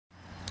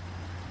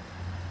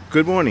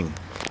Good morning.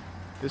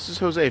 This is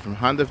Jose from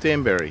Honda of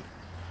Danbury.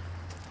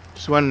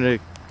 Just wanted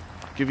to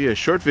give you a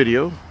short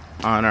video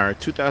on our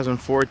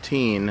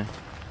 2014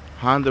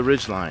 Honda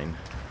Ridgeline.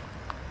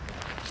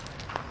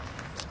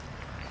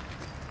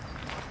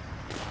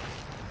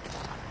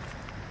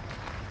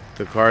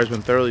 The car has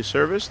been thoroughly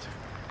serviced,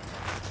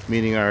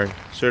 meeting our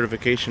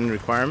certification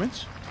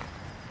requirements.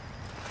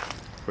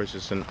 Of course,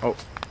 it's an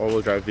all-wheel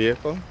drive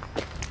vehicle.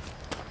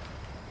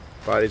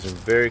 Body's in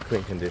very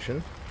clean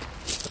condition.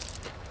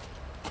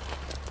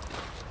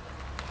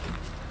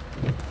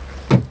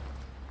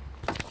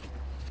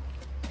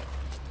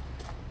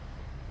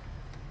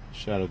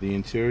 Shot of the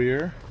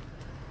interior,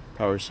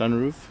 power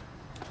sunroof,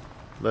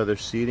 leather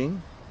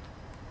seating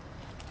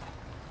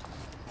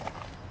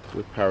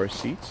with power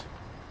seats,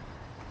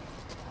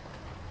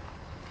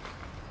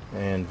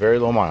 and very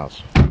low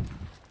miles.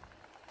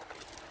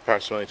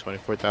 Approximately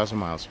 24,000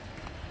 miles.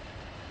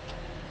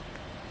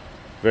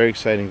 Very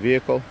exciting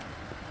vehicle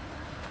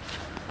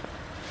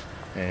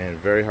and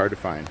very hard to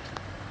find.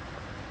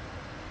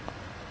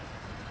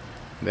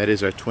 That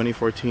is our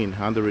 2014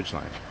 Honda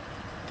Ridgeline.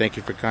 Thank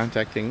you for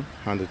contacting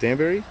Honda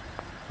Danbury,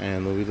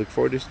 and we look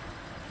forward to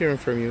hearing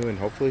from you and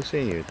hopefully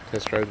seeing you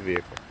test drive the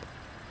vehicle.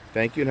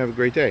 Thank you and have a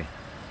great day.